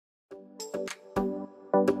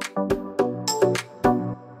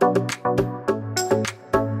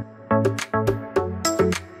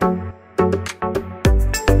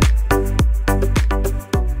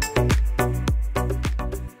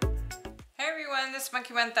everyone, this is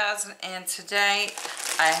Monkey 1000 and today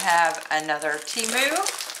I have another Temu,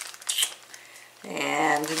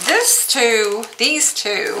 and these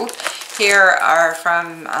two here are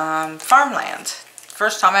from Farmland.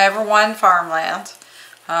 First time I ever won Farmland.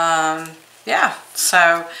 Yeah,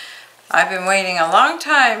 so I've been waiting a long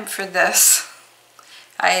time for this.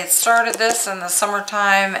 I had started this in the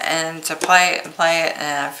summertime and to play it,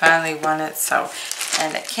 and I finally won it.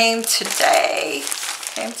 And it came today.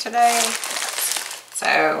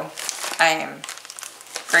 So I am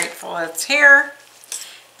grateful it's here,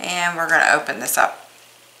 and we're going to open this up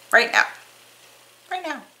right now.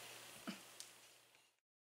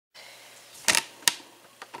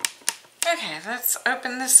 Okay, let's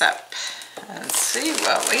open this up and see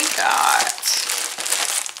what we got.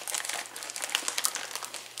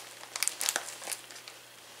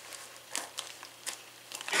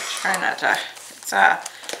 Try not to, it's a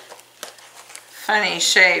funny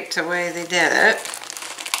shape the way they did it.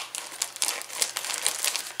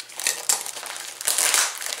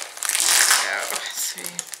 So, let's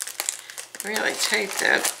see, really taped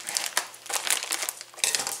it.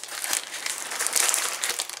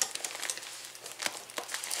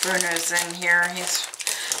 Bruno's in here. He's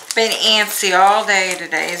been antsy all day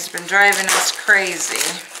today. He's been driving us crazy.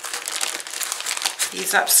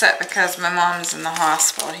 He's upset because my mom's in the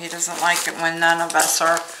hospital. He doesn't like it when none of us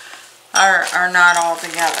are not all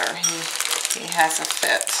together. He has a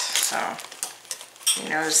fit, so he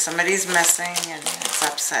knows somebody's missing and it's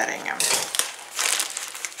upsetting him.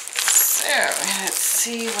 So let's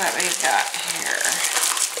see what we got here.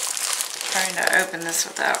 Trying to open this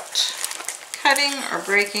without cutting or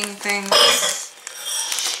breaking things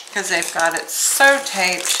because they've got it so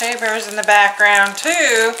taped. Shea Bear's in the background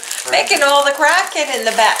too, making all the racket in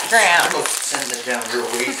the background. I'll send it down real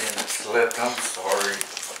easy and it slipped. I'm sorry.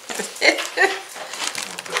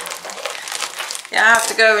 Yeah, I have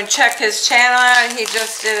to go and check his channel out. He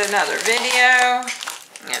just did another video.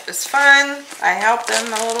 It was fun. I helped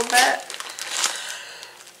him a little bit.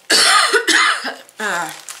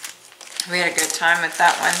 We had a good time with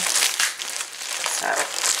that one. So,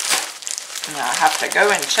 I'll have to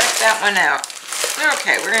go and check that one out.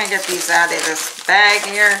 Okay, we're going to get these out of this bag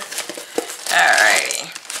here. Alrighty.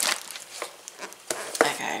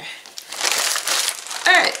 Okay.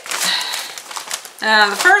 Alright.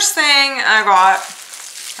 Now, the first thing I got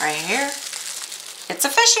right here, it's a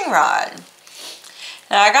fishing rod.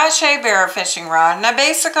 Now, I got Shea Bear a fishing rod, and I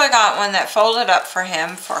basically got one that folded up for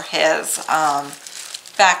him for his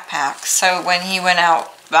backpack. So when he went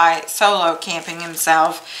out by solo camping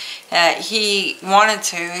himself, he wanted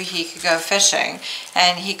to, he could go fishing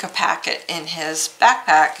and he could pack it in his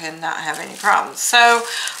backpack and not have any problems. So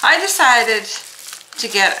I decided to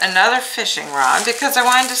get another fishing rod because I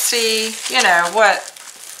wanted to see,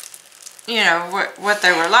 what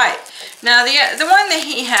they were like. Now the one that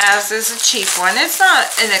he has is a cheap one. It's not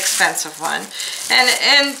an expensive one, and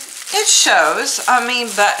it shows. I mean,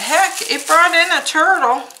 but heck, it brought in a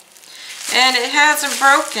turtle. And it hasn't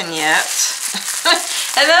broken yet.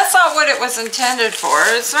 And that's not what it was intended for.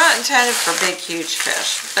 It's not intended for big, huge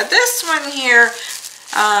fish. But this one here,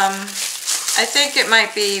 I think it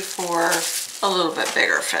might be for a little bit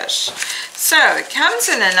bigger fish. So, it comes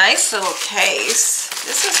in a nice little case.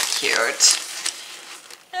 This is cute.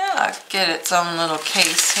 Yeah, I'll get its own little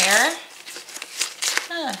case here.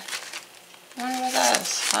 Huh. I wonder what that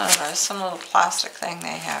is. I don't know, some little plastic thing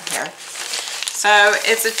they have here. So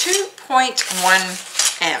it's a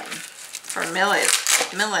 2.1 M for milliliters.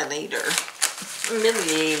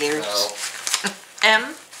 No.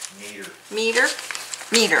 M? Meter.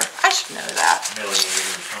 Meter. I should know that.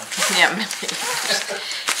 Milliliters, huh? Yeah, milliliters.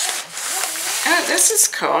 Oh, this is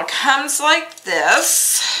cool. It comes like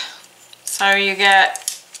this. So you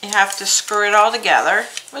have to screw it all together,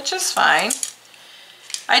 which is fine.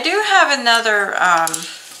 I do have another,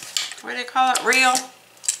 what do you call it, reel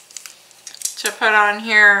to put on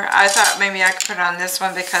here. I thought maybe I could put on this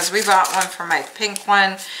one because we bought one for my pink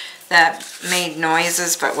one that made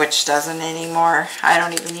noises, but which doesn't anymore. I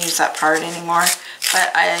don't even use that part anymore.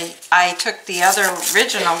 But I took the other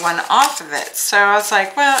original one off of it. So I was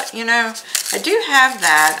like, well, I do have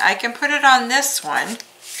that. I can put it on this one.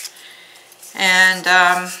 And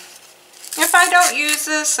if I don't use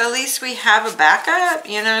this, at least we have a backup,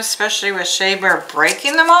 especially with Shea Bear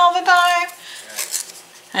breaking them all the time.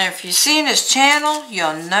 And if you've seen his channel,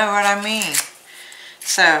 you'll know what I mean.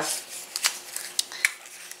 So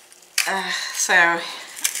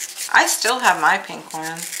I still have my pink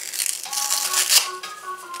one.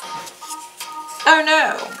 Oh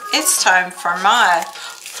no, it's time for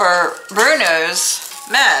Bruno's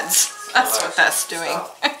meds. That's what that's doing.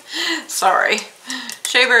 Sorry.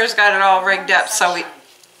 Shea Bear's got it all rigged up so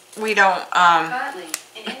we don't, Currently,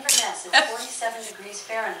 in Inverness, it's 47 degrees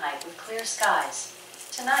Fahrenheit with clear skies.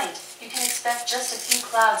 Tonight, you can expect just a few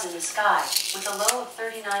clouds in the sky with a low of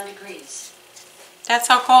 39 degrees. That's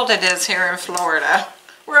how cold it is here in Florida.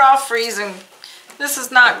 We're all freezing. This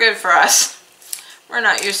is not good for us. We're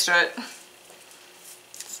not used to it.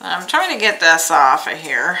 So I'm trying to get this off of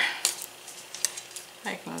here. If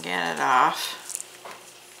I can get it off.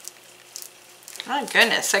 My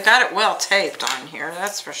goodness, I got it well taped on here,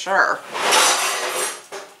 that's for sure.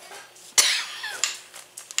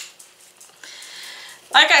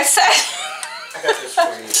 Like I said, I got this for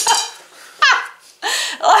you.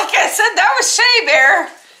 like I said, that was Shea Bear.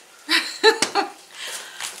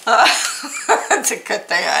 It's a good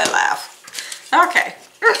thing I laugh. Okay.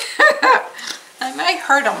 I might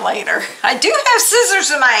hurt him later. I do have scissors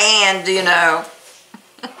in my hand, you know.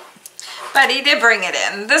 But he did bring it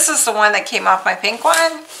in. This is the one that came off my pink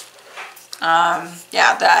one.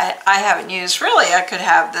 Yeah, that I haven't used. Really, I could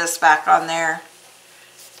have this back on there.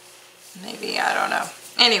 Maybe, I don't know.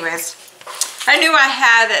 Anyways, I knew I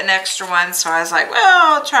had an extra one, so I was like,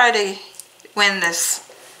 well, I'll try to win this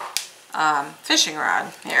fishing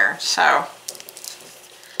rod here. So,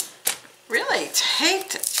 really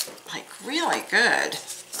taped it, like, really good.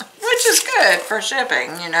 Which is good for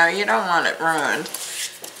shipping, you know. You don't want it ruined.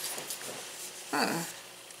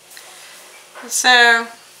 So,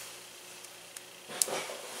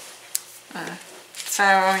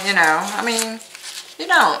 you know, I mean, you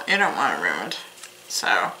don't want it ruined.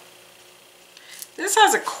 So, this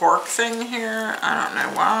has a cork thing here. I don't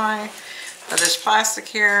know why, but there's plastic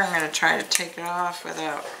here. I'm going to try to take it off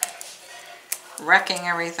without wrecking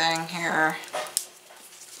everything here.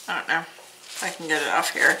 I don't know if I can get it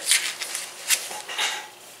off here.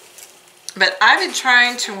 But I've been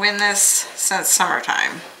trying to win this since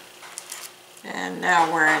summertime. And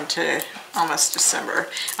now we're into almost December.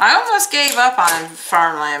 I almost gave up on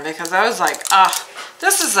farmland because I was like, oh,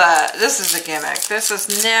 this is a gimmick. This is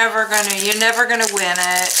you're never gonna win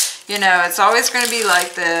it. You know, it's always gonna be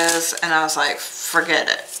like this. And I was like, forget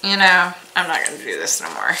it. You know, I'm not gonna do this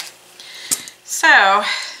no more. So,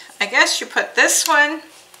 I guess you put this one.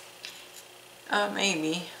 Oh,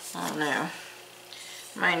 maybe. I don't know.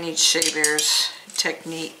 Might need Shea Bear's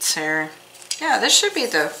techniques here. Yeah, this should be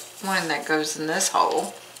the one that goes in this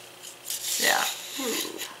hole. Yeah.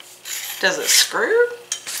 Ooh. Does it screw?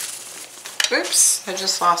 Oops, I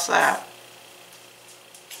just lost that.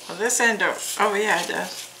 Well, this end don't. Oh, yeah, it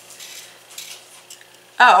does.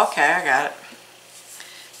 Oh, okay, I got it.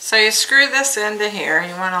 So you screw this into here.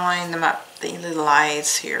 You want to line them up, the little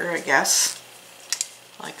eyes here, I guess.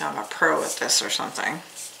 Like I'm a pro at this or something.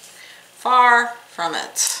 Far from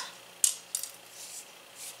it.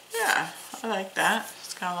 Yeah, I like that.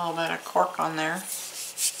 It's got a little bit of cork on there.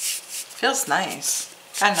 Feels nice.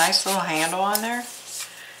 Got a nice little handle on there.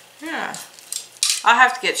 Yeah. I'll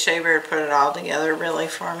have to get Shea Bear to put it all together really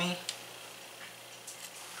for me.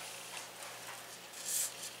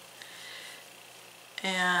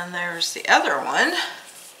 And there's the other one.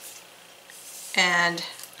 And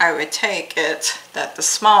I would take it that the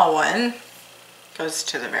small one goes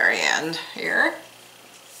to the very end here.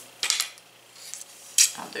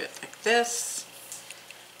 I'll do it like this.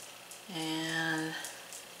 And,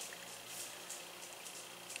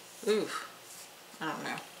 ooh, I don't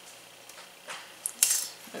know.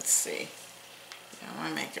 Let's see. I want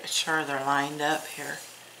to make sure they're lined up here.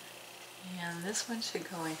 And this one should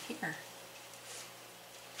go in here.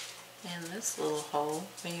 And this little hole,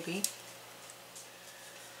 maybe.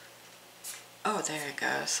 Oh, there it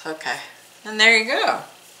goes. Okay. And there you go.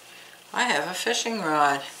 I have a fishing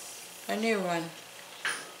rod. A new one.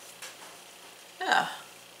 Yeah.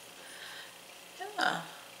 Yeah.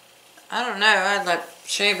 I don't know. I'd let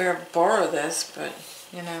Shea Bear borrow this, but,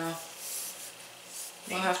 you know.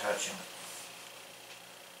 You ain't touching it.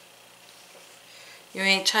 You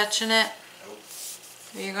ain't touching it? Nope.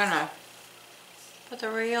 Are you gonna put the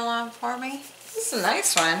reel on for me? This is a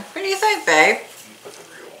nice one. What do you think, babe? You put the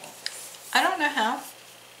reel on. I don't know how.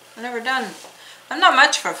 I've never done. I'm not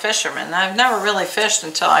much of a fisherman. I've never really fished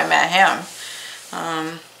until I met him.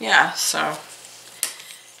 Yeah, so.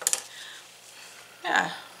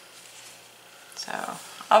 Yeah. So,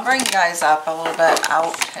 I'll bring you guys up a little bit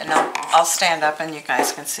out, and I'll stand up and you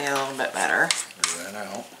guys can see a little bit better. Do that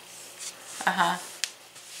out. Uh-huh.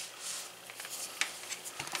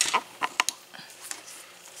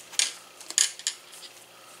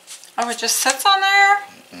 Oh, it just sits on there?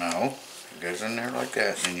 No, it goes in there like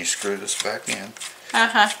that, and then you screw this back in.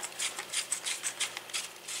 Uh-huh.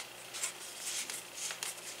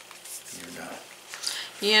 You're done.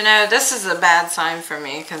 You know, this is a bad sign for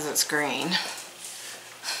me because it's green.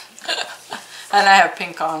 And I have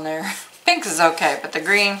pink on there. Pink is okay, but the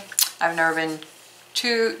green, I've never been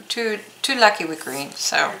too lucky with green,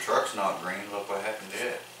 so. Your truck's not green, look what happened to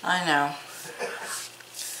it. I know.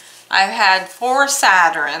 I've had 4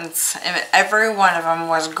 Saturns, and every one of them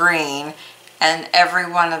was green, and every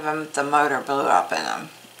one of them, the motor blew up in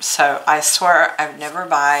them. So I swear I'd never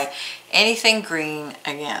buy anything green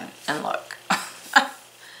again. And look. I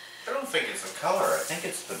don't think it's the color, I think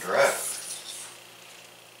it's the dress.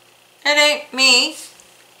 It ain't me.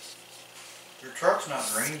 Your truck's not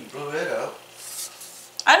green, you blew it up.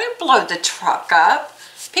 I didn't blow the truck up.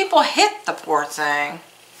 People hit the poor thing.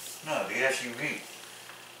 No, the SUV.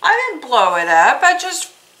 I didn't blow it up. I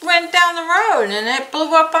just went down the road and it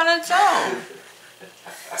blew up on its own.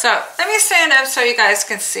 So let me stand up so you guys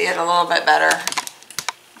can see it a little bit better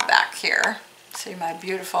back here. See my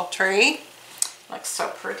beautiful tree? Looks so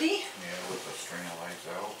pretty. Yeah, with the string of lights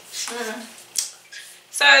out.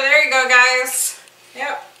 So there you go, guys.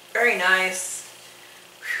 Yep, very nice.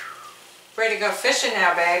 Whew. Ready to go fishing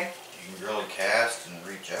now, babe. You can really cast and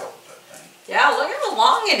reach out with that thing. Yeah, look at how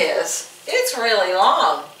long it is. It's really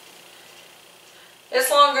long. It's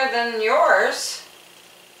longer than yours.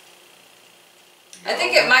 I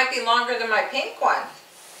think it might be longer than my pink one.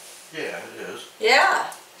 Yeah, it is.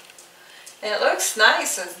 Yeah. And it looks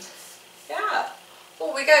nice. And yeah.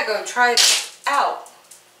 Well, we gotta go try it out.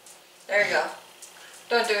 There you go.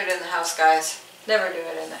 Don't do it in the house, guys. Never do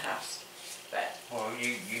it in the house. But Well,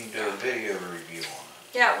 you can do a video review on it.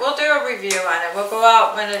 yeah, we'll do a review on it. We'll go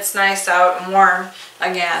out when it's nice out and warm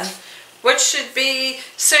again, which should be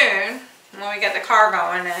soon when we get the car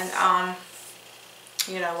going, and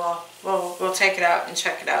you know, we'll take it out and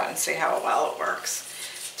check it out and see how well it works.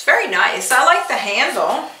 It's very nice. I like the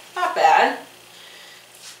handle. Not bad.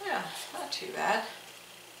 Yeah, not too bad.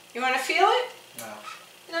 You want to feel it? No.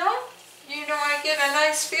 No? You don't want to get a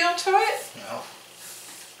nice feel to it? No.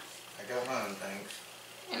 I got my own things.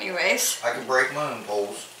 Anyways. I can break my own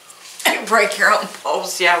poles. Break your own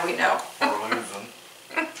poles. Yeah, we know. Or lose them.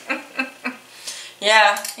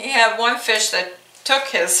 Yeah, he had one fish that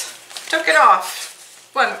took it off.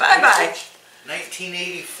 Went bye-bye.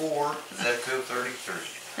 1984 Zepco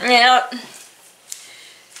 33. Yep.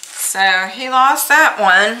 So he lost that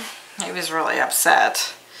one. He was really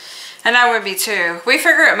upset. And I would be too. We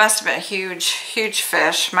figure it must have been a huge, huge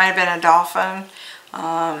fish. Might have been a dolphin.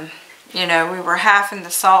 You know, we were half in the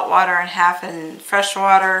salt water and half in fresh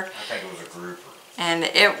water. I think it was a grouper. And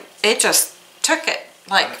it just took it.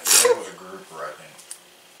 Like, it was a grouper, I think.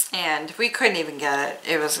 And we couldn't even get it.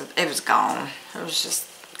 It was gone. It was just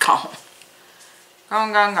gone.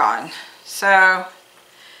 Gone. So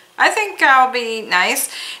I think that'll be nice.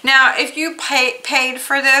 Now, if you paid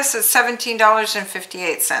for this, it's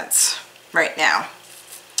 $17.58 right now.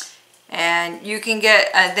 And you can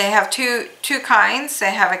get, they have two kinds.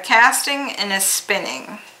 They have a casting and a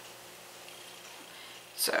spinning.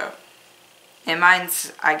 So, and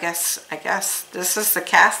mine's, I guess this is the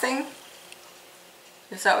casting.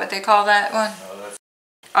 Is that what they call that one? No, that's...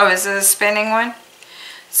 Oh, is it a spinning one?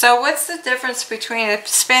 So what's the difference between a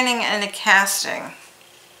spinning and a casting? I'll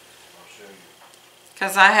show you.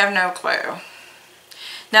 Because I have no clue.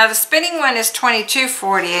 Now the spinning one is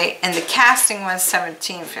 $22.48 and the casting one is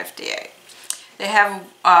 $17.58. They have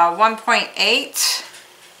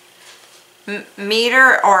 1.8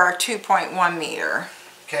 meter or 2.1 meter.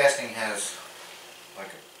 Casting has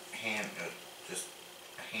like a hand, just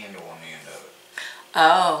a handle on the end of it.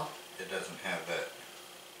 Oh. It doesn't have that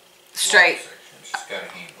Straight. section. It's just got a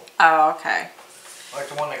handle. Oh, okay. Like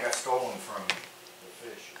the one that got stolen from the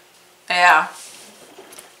fish. Yeah.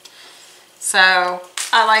 So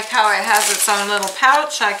I like how it has its own little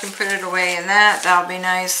pouch. I can put it away in that. That'll be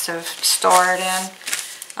nice to store it in.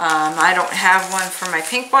 I don't have one for my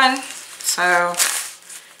pink one. So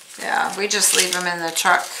yeah, we just leave them in the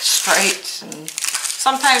truck straight. And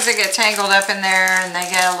sometimes they get tangled up in there and they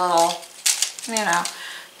get a little, you know,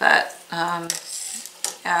 but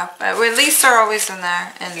yeah, but at least they're always in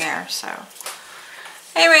there, so.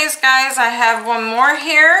 Anyways, guys, I have one more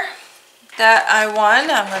here that I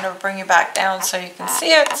won. I'm going to bring you back down so you can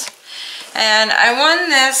see it. And I won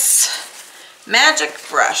this magic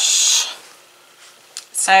brush.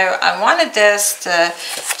 So I wanted this to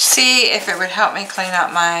see if it would help me clean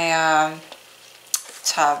up my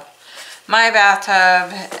tub. My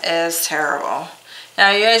bathtub is terrible.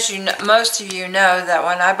 Now, as you know, most of you know that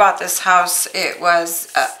when I bought this house, it was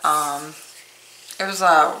a,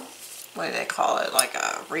 what do they call it? Like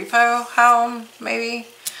a repo home, maybe?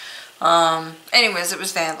 Anyways, it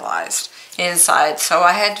was vandalized inside, so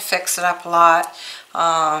I had to fix it up a lot.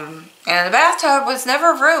 And the bathtub was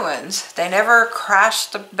never ruined. They never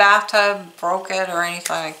crashed the bathtub, broke it, or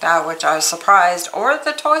anything like that, which I was surprised. Or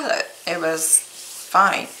the toilet. It was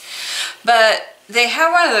fine. But they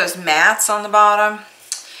have one of those mats on the bottom.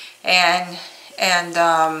 And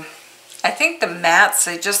I think the mats,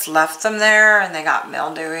 they just left them there and they got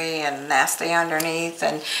mildewy and nasty underneath,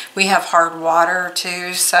 and we have hard water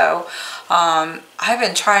too, so I've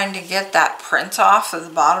been trying to get that print off of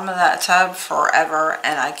the bottom of that tub forever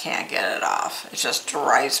and I can't get it off. It just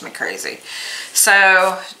drives me crazy.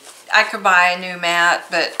 So I could buy a new mat,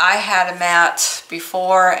 but I had a mat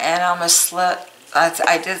before and I almost slipped.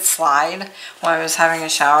 I did slide when I was having a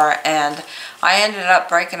shower, and I ended up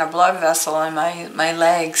breaking a blood vessel in my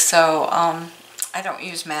leg. So I don't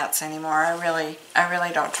use mats anymore. I really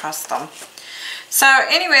don't trust them. So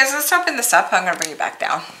anyways, let's open this up. I'm going to bring it back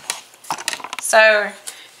down. So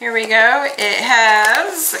here we go. It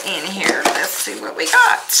has in here, let's see what we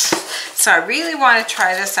got. So I really want to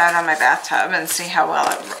try this out on my bathtub and see how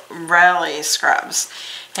well it really scrubs.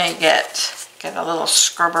 And get a little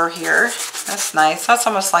scrubber here. That's nice. That's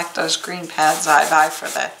almost like those green pads I buy for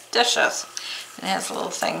the dishes. And it has a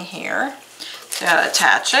little thing here to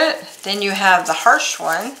attach it. Then you have the harsh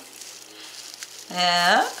one.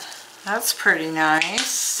 Yeah, that's pretty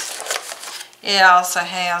nice. It also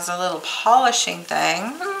has a little polishing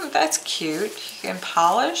thing. That's cute. You can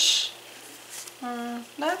polish.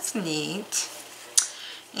 That's neat.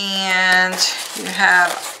 And you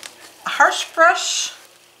have a harsh brush,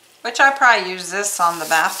 which I probably use this on the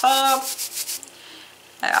bathtub.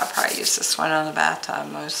 Yeah, I'll probably use this one on the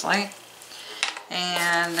bathtub mostly.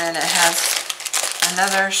 And then it has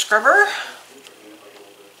another scrubber.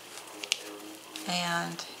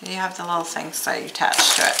 And you have the little things that you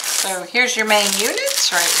attach to it. So here's your main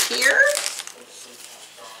units right here.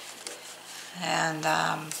 And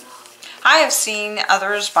I have seen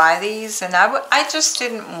others buy these, and I just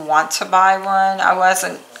didn't want to buy one. I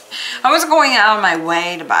wasn't going out of my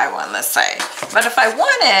way to buy one, let's say. But if I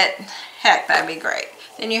want it, heck, that'd be great.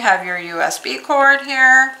 Then you have your USB cord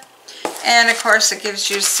here. And of course, it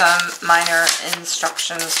gives you some minor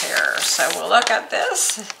instructions here. So we'll look at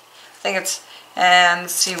this. I think it's, and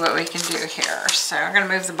see what we can do here. So I'm going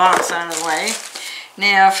to move the box out of the way.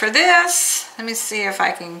 Now for this, let me see if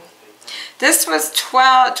I can, this was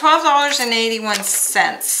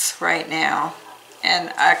 $12.81 right now. And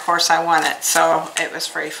of course I want it, so it was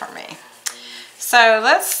free for me. So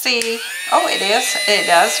let's see. Oh, it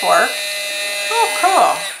does work. Oh,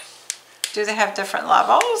 cool. Do they have different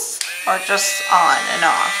levels or just on and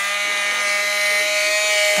off?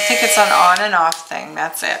 I think it's an on and off thing,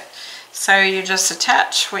 that's it. So you just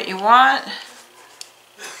attach what you want.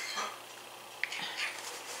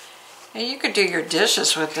 And you could do your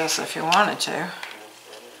dishes with this if you wanted to.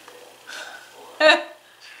 But,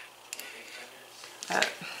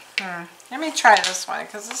 let me try this one,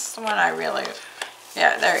 because this is the one I really,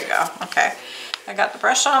 yeah, there you go. Okay, I got the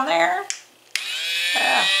brush on there.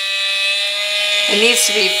 Yeah. It needs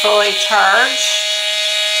to be fully charged.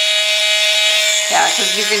 Yeah,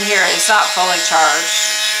 because you can hear it, it's not fully charged.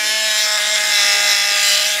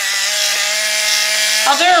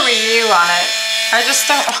 I'll do a review on it.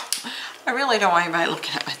 I really don't want anybody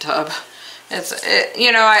looking at my tub.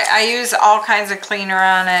 You know, I use all kinds of cleaner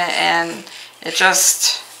on it, and it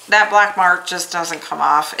just, that black mark just doesn't come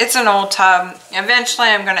off. It's an old tub. Eventually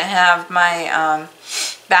I'm going to have my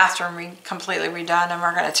bathroom completely redone, and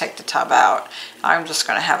we're going to take the tub out. I'm just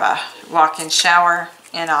going to have a walk-in shower,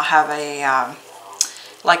 and I'll have a,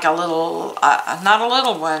 like a little, not a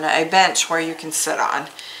little one, a bench where you can sit on.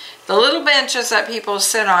 The little benches that people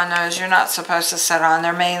sit on, those you're not supposed to sit on.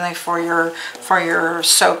 They're mainly for your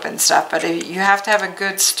soap and stuff. But you have to have a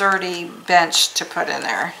good sturdy bench to put in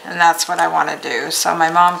there, and that's what I want to do. So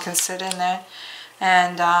my mom can sit in there,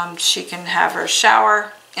 and she can have her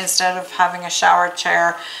shower instead of having a shower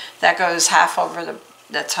chair that goes half over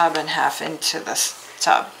the tub and half into the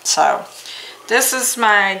tub. So this is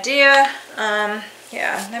my idea.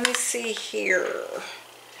 Yeah, let me see here.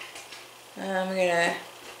 I'm gonna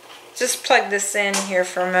just plug this in here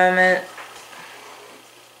for a moment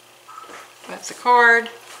with the cord.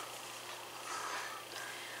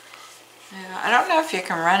 I don't know if you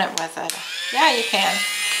can run it with it. Yeah, you can.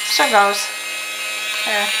 Still goes.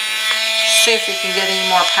 There. See if you can get any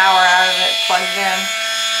more power out of it plugged in.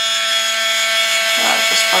 Oh, it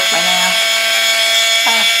just broke my nail.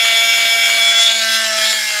 Oh.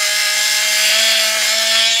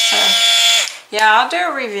 So, yeah, I'll do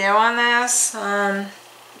a review on this.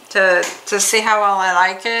 To see how well I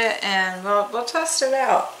like it, and we'll test it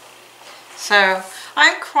out. So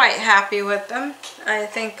I'm quite happy with them. I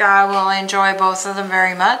think I will enjoy both of them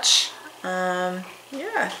very much.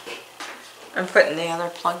 Yeah. I'm putting the other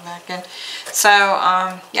plug back in. So,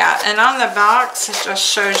 yeah, and on the box, it just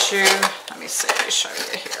shows you, let me see, let me show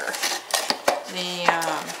you here,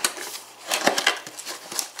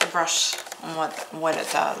 the brush and what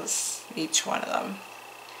it does, each one of them.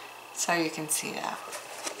 So you can see that.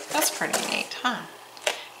 That's pretty neat, huh?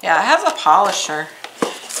 Yeah, it has a polisher.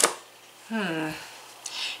 I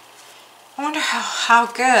wonder how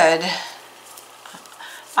good.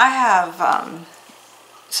 I have,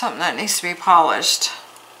 something that needs to be polished.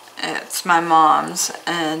 It's my mom's,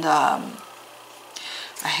 and I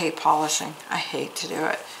hate polishing. I hate to do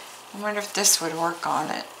it. I wonder if this would work on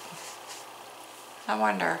it. I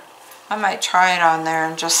wonder. I might try it on there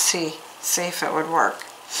and just see if it would work.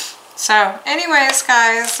 So anyways,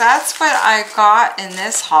 guys, that's what I got in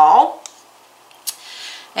this haul.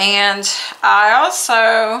 And I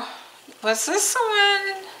also, was this the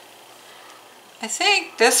one? I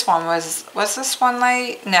think this one was this one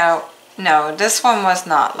late? No, this one was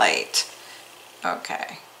not late.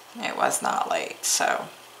 Okay, it was not late, so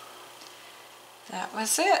that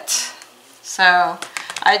was it. So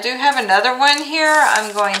I do have another one here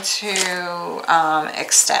I'm going to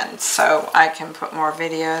extend so I can put more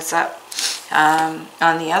videos up on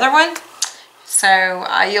the other one. So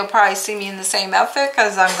you'll probably see me in the same outfit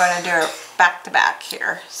because I'm going to do it back to back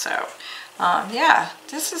here. So yeah,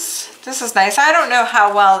 this is nice. I don't know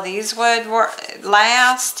how well these would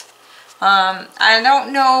last. I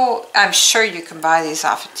don't know. I'm sure you can buy these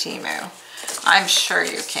off of Temu. I'm sure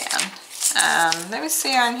you can. Let me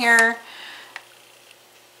see on here.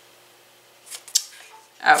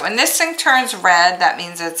 Oh, when this thing turns red, that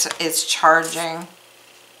means it's charging.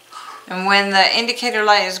 And when the indicator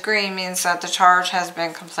light is green, means that the charge has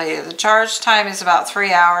been completed. The charge time is about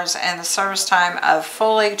 3 hours, and the service time of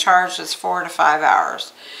fully charged is 4 to 5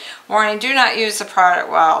 hours. Warning, do not use the product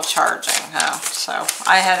while charging. Oh, so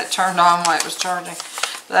I had it turned on while it was charging.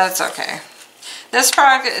 But that's okay. This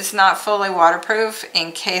product is not fully waterproof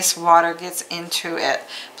in case water gets into it.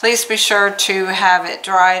 Please be sure to have it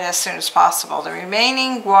dried as soon as possible. The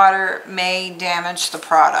remaining water may damage the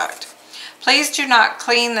product. Please do not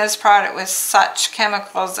clean this product with such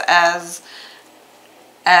chemicals as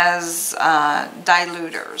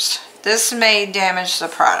diluters. This may damage the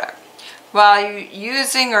product. While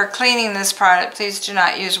using or cleaning this product, please do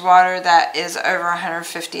not use water that is over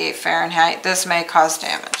 158 Fahrenheit. This may cause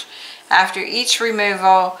damage. After each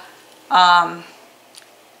removal from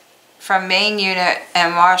main unit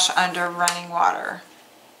and wash under running water.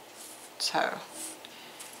 So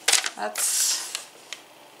that's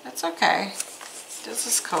okay. This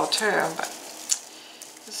is cool too, but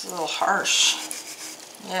this is a little harsh.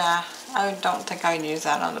 Yeah, I don't think I'd use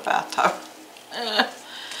that on the bathtub.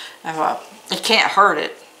 Well, it can't hurt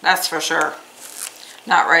it, that's for sure.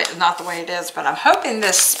 Not the way it is, but I'm hoping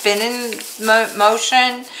this spinning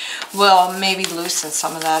motion will maybe loosen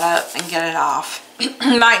some of that up and get it off.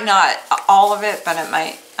 Might not all of it, but it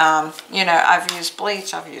might. You know, I've used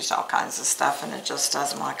bleach, I've used all kinds of stuff, and it just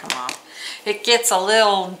doesn't want to come off. It gets a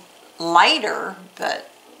little lighter, but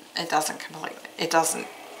it doesn't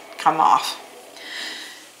come off.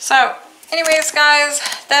 So, anyways, guys,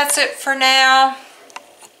 that's it for now.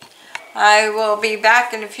 I will be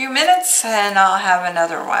back in a few minutes and I'll have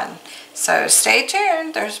another one. So stay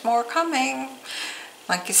tuned. There's more coming.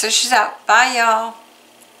 Monkey says she's out. Bye, y'all.